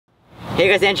Hey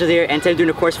guys, Angelo here, and today I'm doing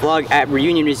a course vlog at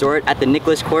Reunion Resort at the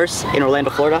Nicklaus course in Orlando,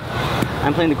 Florida.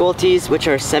 I'm playing the gold tees, which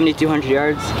are 7,200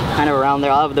 yards, kind of around there.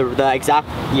 I'll have the exact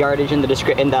yardage in the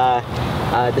description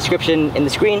in the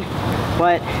screen.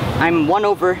 But I'm 1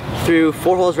 over through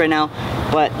 4 holes right now,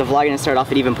 but the vlog is gonna start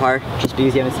off at even par, just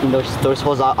because you haven't seen those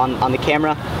holes on the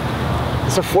camera.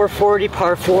 It's a 440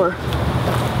 par 4.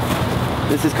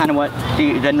 This is kind of what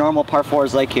the normal par 4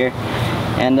 is like here,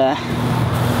 and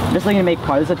just looking to make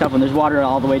par. This is a tough one. There's water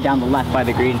all the way down the left by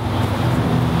the green.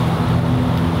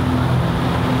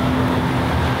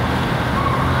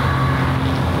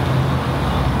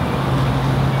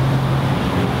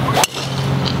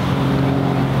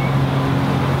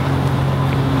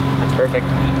 That's perfect.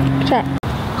 Check.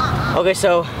 Okay,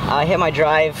 so I hit my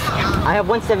drive. I have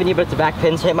 170, but it's a back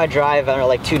pin, so I hit my drive, I don't know,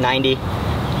 like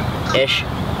 290-ish.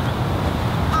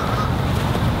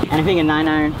 And I'm hitting a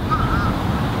 9-iron.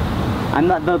 I'm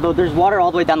not, though there's water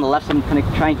all the way down the left, so I'm gonna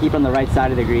try and keep it on the right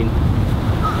side of the green.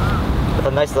 With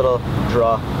a nice little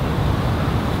draw.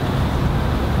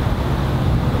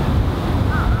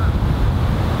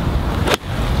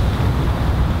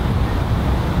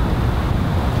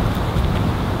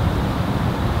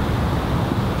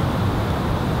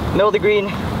 Middle of the green,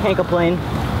 can't complain.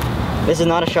 This is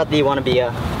not a shot that you want to be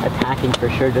attacking for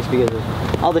sure, just because of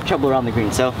all the trouble around the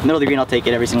green. So middle of the green, I'll take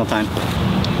it every single time.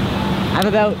 I have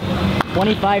about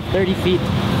 25-30 feet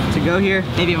to go here,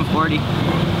 maybe even 40.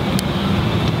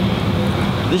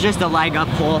 This is just a lag up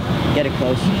hole, get it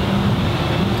close.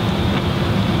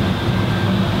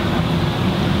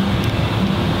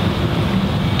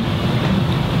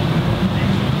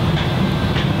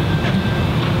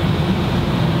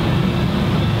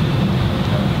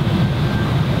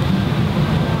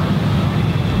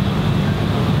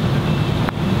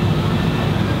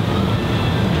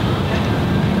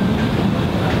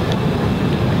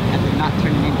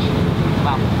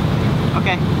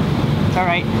 Okay, it's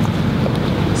alright.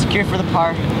 Secure for the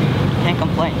par, can't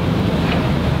complain.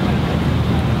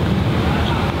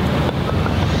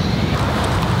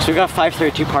 So we got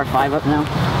 532 par 5 up now.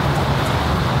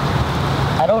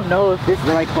 I don't know if this is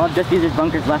the right club, just because there's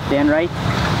bunkers left and right,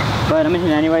 but I'm in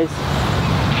here anyways.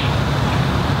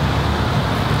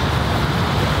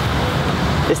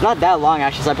 It's not that long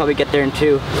actually, so I'll probably get there in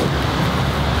 2.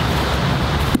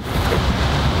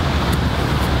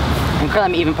 And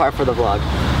currently I'm even par for the vlog.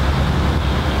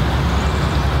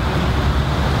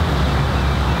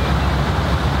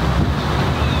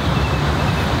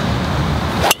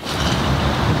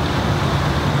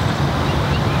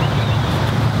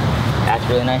 That's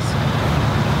really nice.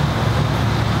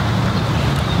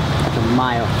 That's a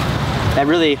mile. That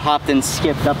really hopped and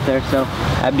skipped up there, so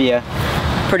that'd be a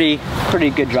pretty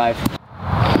good drive.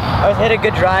 I was hit a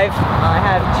good drive. I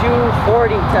have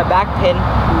 240 to back pin.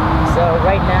 So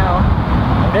right now,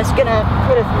 I'm just gonna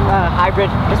put a hybrid.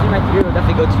 This one right here will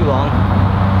definitely go too long.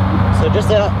 So just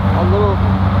a little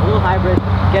hybrid,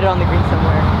 get it on the green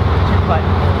somewhere. 2-putt,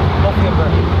 hopefully a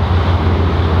birdie.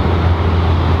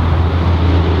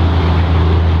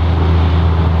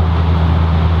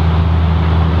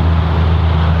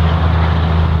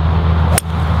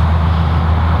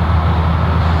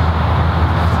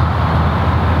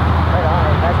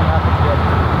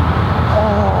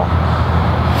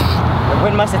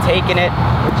 Must have taken it.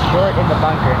 It's short in the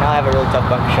bunker. Now I have a really tough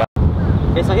bunker shot.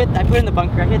 Okay, so I put it in the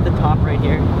bunker. I hit the top right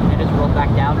here and just rolled back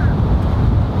down.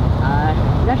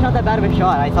 It's actually not that bad of a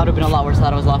shot. I thought it would have been a lot worse. I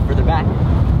thought I was a lot further back,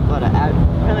 but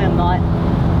apparently I'm not. I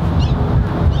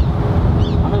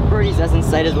don't know if birdies as in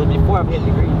sight as it was before I hit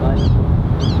the green, but it's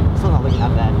still not looking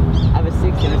that bad. I have a 60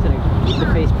 and I'm just gonna keep the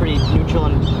face pretty neutral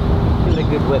and give it a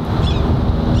good whip.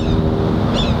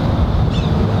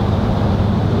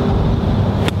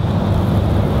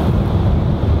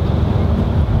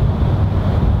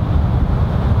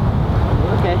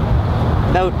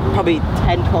 About probably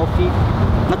 10-12 feet.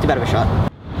 Not too bad of a shot.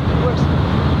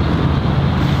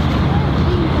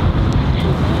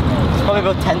 It's probably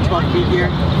about 10-12 feet here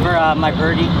for my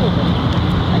birdie.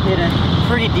 I hit a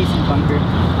pretty decent bunker.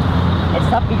 It's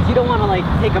tough because you don't want to like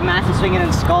take a massive swing and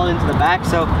then skull into the back,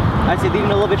 so I'd say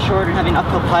leaving it a little bit shorter and having an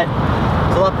uphill putt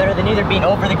is a lot better than either being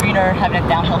over the green or having a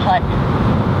downhill putt.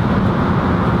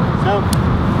 So,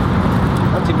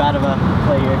 not too bad of a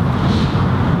play here.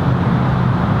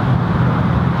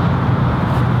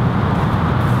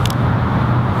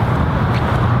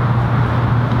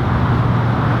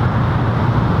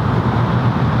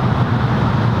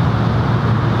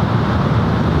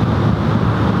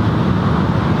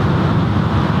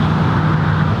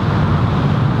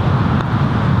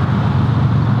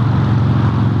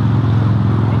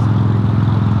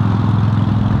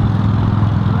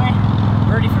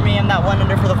 am that one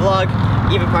under for the vlog,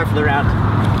 even par for the round,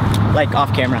 like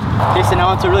off camera. Okay, so now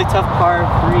it's a really tough par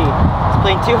 3. It's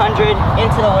playing 200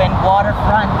 into the wind,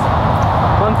 waterfront,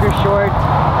 bunker short.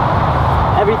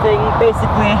 Everything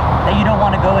basically that you don't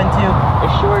want to go into is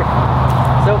short.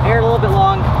 So air a little bit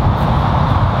long.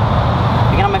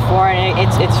 I get on my forehand,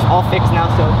 it's all fixed now,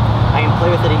 so I can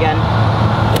play with it again.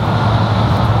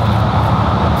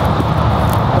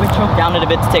 I would choke down it a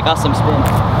bit to take off some spin.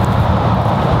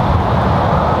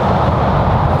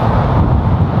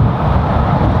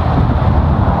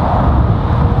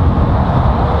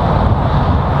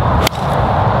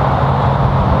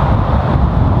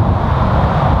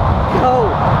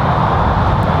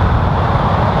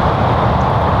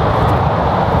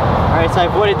 So I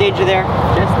avoided danger there.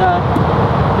 Just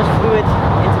flew it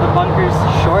into the bunkers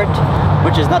short,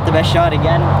 which is not the best shot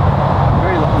again.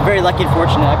 Very lucky and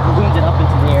fortunate. I ballooned it up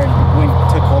into the air and the wind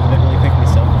took hold of it really quickly,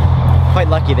 so quite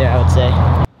lucky there, I would say.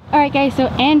 Alright guys, so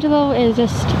Angelo is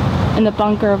just in the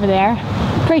bunker over there.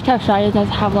 Pretty tough shot, he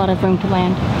doesn't have a lot of room to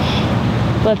land.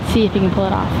 Let's see if he can pull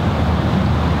it off.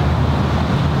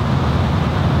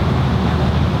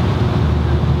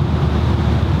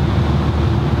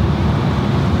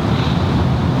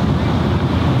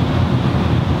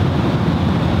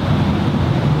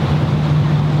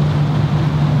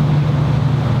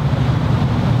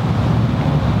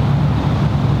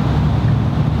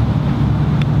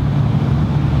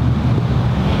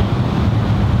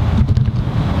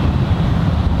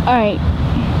 Alright,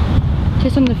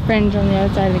 just on the fringe on the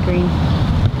other side of the green.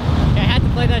 Yeah, I had to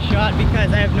play that shot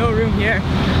because I have no room here.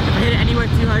 If I hit it anywhere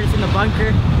too hard, it's in the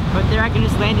bunker. But there I can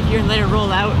just land it here and let it roll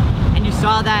out. And you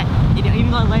saw that,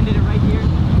 even though I landed it right here,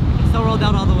 it still rolled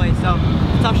out all the way. So,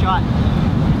 it's a tough shot.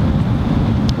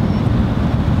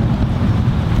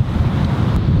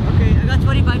 Okay, I got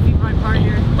 25 feet for my par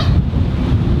here.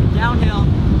 Downhill.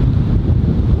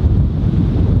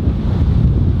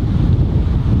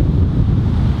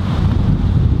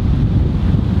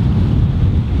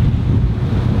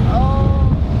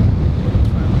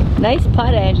 Nice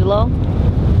putt, Angelo.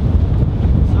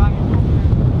 So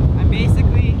I'm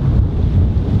basically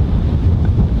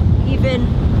even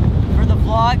for the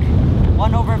vlog,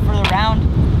 1 over for the round,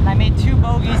 and I made 2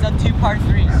 bogeys on 2 par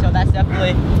 3s, so that's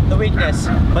definitely the weakness,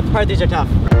 but the par 3s are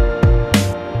tough.